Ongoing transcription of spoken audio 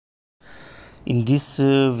In this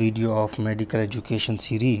video of medical education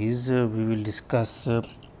series, we will discuss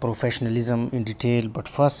professionalism in detail. But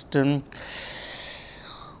first,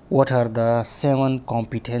 what are the 7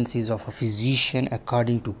 competencies of a physician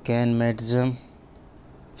according to CanMed's,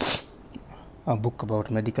 a book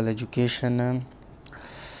about medical education?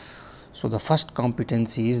 So the first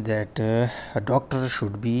competency is that a doctor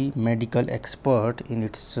should be medical expert in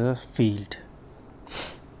its field.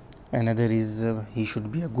 Another is he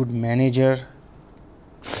should be a good manager.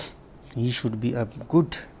 He should be a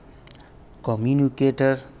good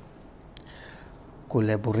communicator,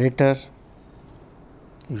 collaborator.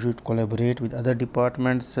 You should collaborate with other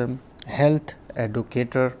departments, health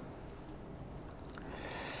educator,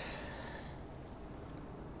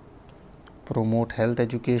 promote health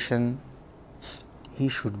education. He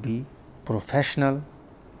should be professional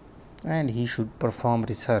and he should perform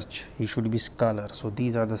research. He should be scholar. So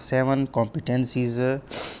these are the 7 competencies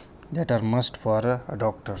that are must for a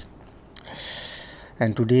doctor.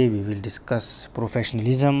 And today we will discuss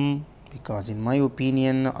professionalism, because in my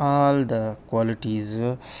opinion all the qualities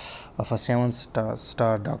of a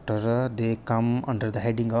 7-star doctor they come under the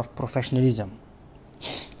heading of professionalism.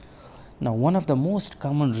 Now, one of the most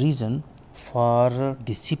common reason for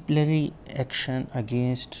disciplinary action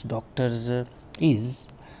against doctors is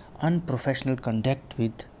unprofessional conduct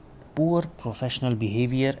with poor professional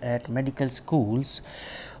behavior at medical schools,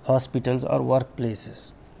 hospitals or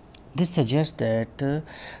workplaces. This suggests that there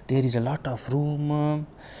is a lot of room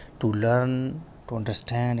to learn, to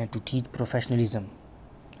understand and to teach professionalism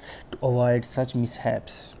to avoid such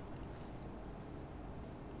mishaps.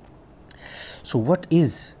 So what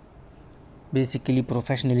is basically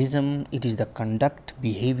professionalism? It is the conduct,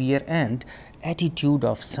 behavior and attitude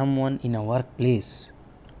of someone in a workplace.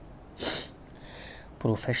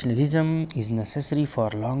 Professionalism is necessary for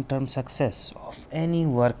long-term success of any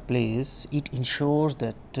workplace. It ensures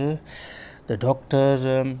that the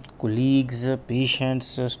doctor, colleagues,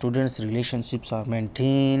 patients, students relationships are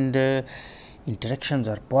maintained, interactions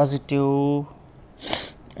are positive,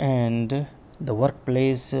 and the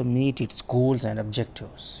workplace meet its goals and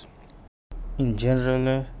objectives. In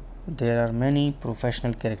general, there are many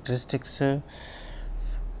professional characteristics.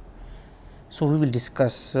 So we will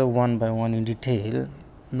discuss one by one in detail.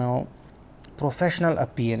 Now, professional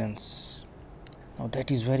appearance. Now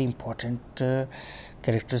that is very important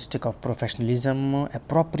characteristic of professionalism.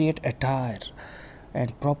 Appropriate attire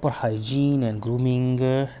and proper hygiene and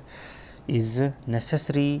grooming is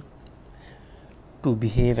necessary to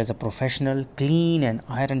behave as a professional. Clean and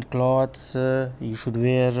ironed clothes. You should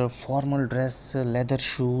wear formal dress, leather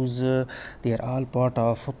shoes. They are all part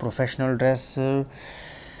of professional dress.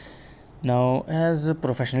 Now, as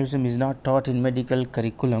professionalism is not taught in medical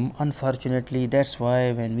curriculum, unfortunately, that's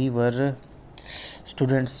why when we were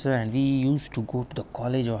students and we used to go to the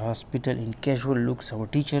college or hospital in casual looks, our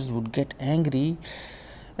teachers would get angry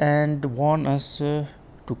and warn us to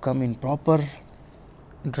come in proper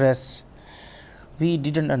dress. We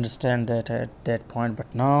didn't understand that at that point,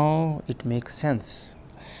 but now it makes sense.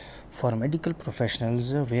 For medical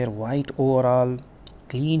professionals, wear white overall,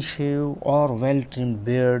 clean shave or well trimmed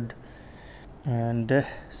beard and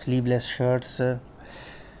sleeveless shirts.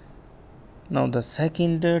 Now the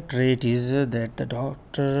second trait is that the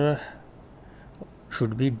doctor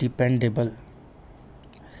should be dependable.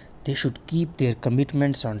 They should keep their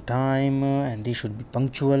commitments on time and they should be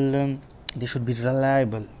punctual. They should be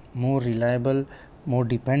reliable, more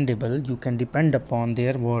dependable. You can depend upon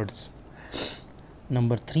their words.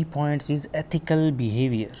 Number 3 points is ethical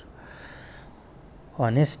behavior.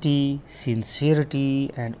 Honesty,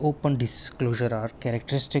 sincerity and open disclosure are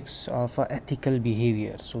characteristics of ethical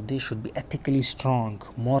behavior. So they should be ethically strong,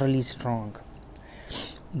 morally strong.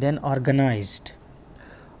 Then organized.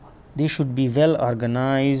 They should be well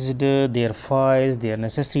organized. Their files, their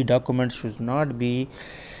necessary documents should not be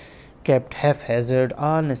kept haphazard.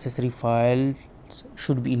 All necessary files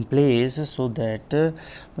should be in place so that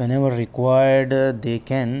whenever required they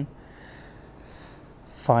can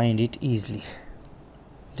find it easily.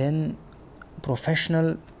 Then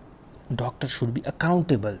professional doctor should be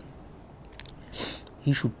accountable.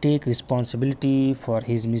 He should take responsibility for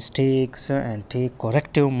his mistakes and take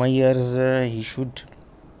corrective measures. He should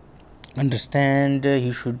understand,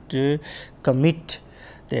 he should commit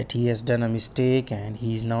that he has done a mistake and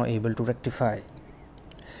he is now able to rectify.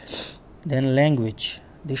 Then language.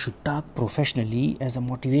 They should talk professionally as a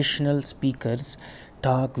motivational speakers,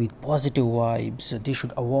 talk with positive vibes. They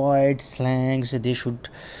should avoid slangs. They should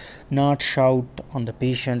not shout on the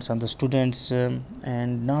patients, on the students,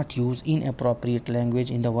 and not use inappropriate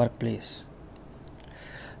language in the workplace.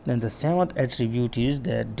 Then the seventh attribute is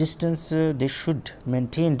that distance, they should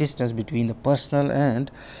maintain distance between the personal and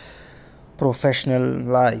professional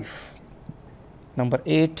life. Number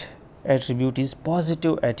 8 attribute is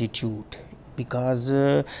positive attitude, because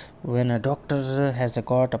when a doctor has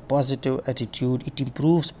got a positive attitude, it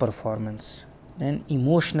improves performance. Then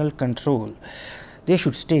emotional control, they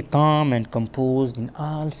should stay calm and composed in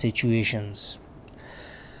all situations.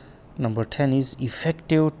 Number 10 is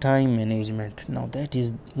effective time management. Now that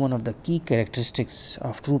is one of the key characteristics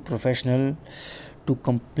of true professional, to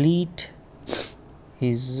complete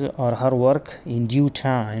his or her work in due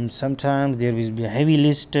time. Sometimes there will be a heavy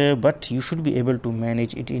list, but you should be able to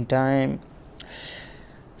manage it in time.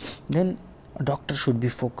 Then a doctor should be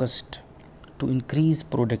focused to increase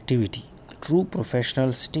productivity. True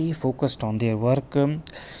professionals stay focused on their work.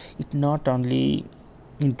 It not only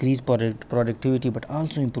increase productivity but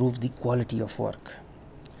also improves the quality of work.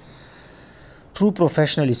 True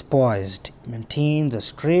professional is poised, maintains a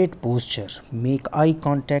straight posture, make eye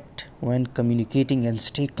contact when communicating, and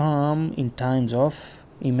stay calm in times of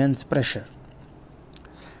immense pressure.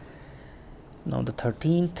 Now the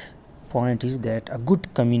 13th point is that a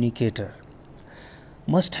good communicator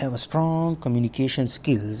must have a strong communication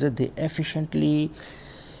skills,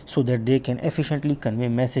 so that they can efficiently convey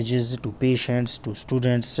messages to patients, to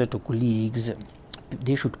students, to colleagues.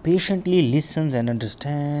 They should patiently listen and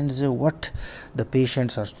understand what the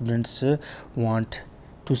patients or students want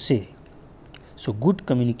to say. So good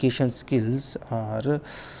communication skills are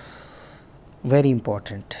very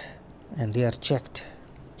important and they are checked.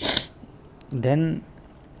 Then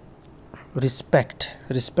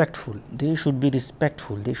respectful, they should be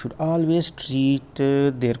respectful. They should always treat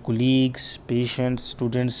their colleagues, patients,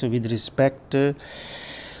 students with respect.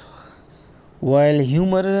 While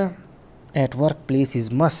humor at workplace is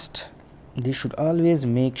must, they should always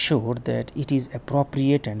make sure that it is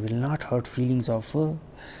appropriate and will not hurt feelings of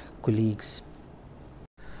colleagues.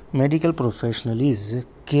 Medical professional is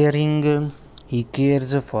caring. He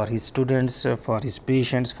cares for his students, for his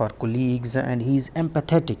patients, for colleagues, and he is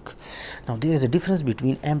empathetic. Now there is a difference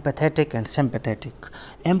between empathetic and sympathetic.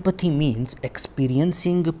 Empathy means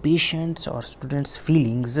experiencing patients or students'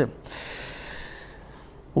 feelings,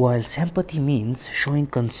 while sympathy means showing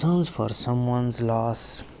concerns for someone's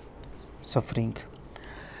loss, suffering.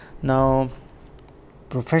 Now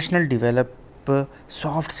professional develop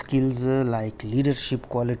soft skills like leadership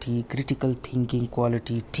quality, critical thinking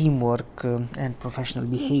quality, teamwork, and professional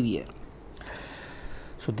behavior.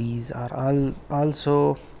 So these are all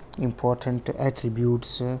also important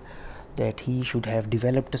attributes that he should have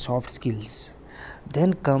developed soft skills.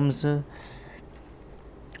 Then comes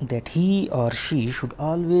that he or she should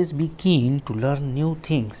always be keen to learn new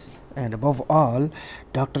things, and above all,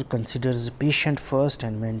 doctor considers patient first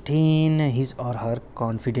and maintain his or her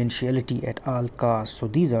confidentiality at all costs. So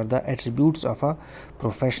these are the attributes of a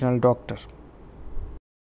professional doctor.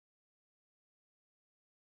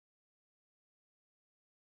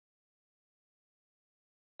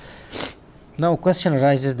 Now question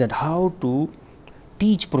arises that how to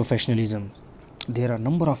teach professionalism. There are a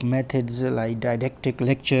number of methods like didactic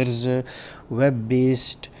lectures,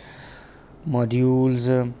 web-based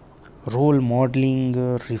modules, role modeling,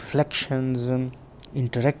 reflections,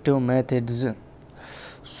 interactive methods.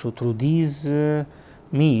 So through these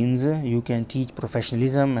means you can teach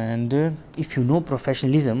professionalism, and if you know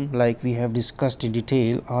professionalism, like we have discussed in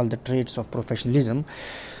detail all the traits of professionalism,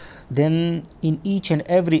 then in each and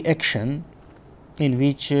every action in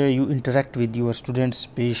which you interact with your students,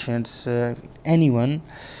 patients, anyone,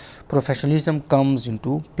 professionalism comes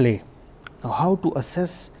into play. Now how to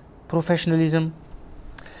assess professionalism?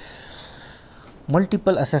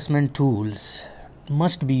 Multiple assessment tools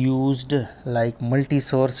must be used, like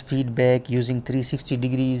multi-source feedback using 360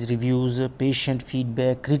 degrees reviews, patient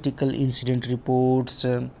feedback, critical incident reports,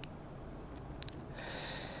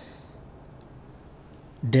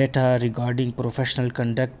 data regarding professional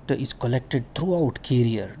conduct is collected throughout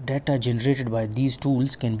career. Data generated by these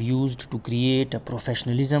tools can be used to create a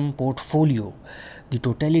professionalism portfolio, the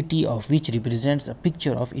totality of which represents a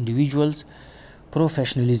picture of individual's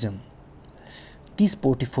professionalism. This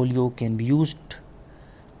portfolio can be used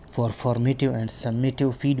for formative and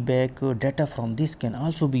summative feedback. Data from this can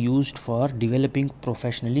also be used for developing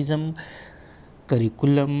professionalism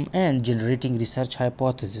curriculum and generating research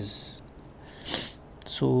hypotheses.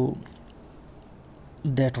 So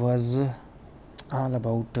that was all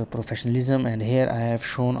about professionalism, and here I have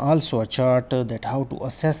shown also a chart that how to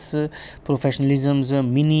assess professionalism's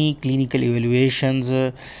mini clinical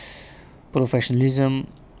evaluations, professionalism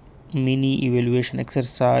mini evaluation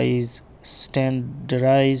exercise,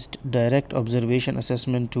 standardized direct observation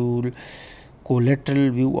assessment tool,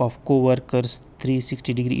 collateral view of co-workers,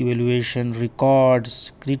 360-degree evaluation,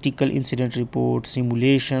 records, critical incident reports,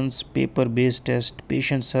 simulations, paper-based test,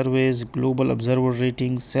 patient surveys, global observer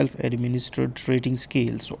ratings, self-administered rating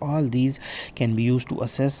scales. So all these can be used to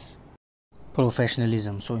assess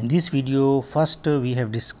professionalism. So in this video, first we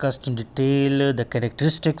have discussed in detail the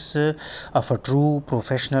characteristics of a true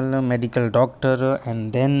professional medical doctor,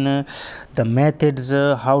 and then the methods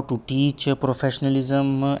how to teach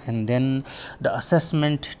professionalism, and then the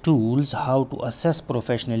assessment tools how to assess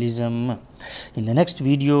professionalism. In the next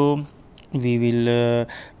video we will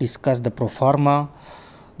discuss the pro forma,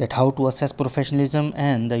 that how to assess professionalism,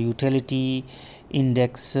 and the utility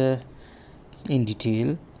index in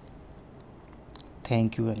detail.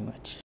 Thank you very much.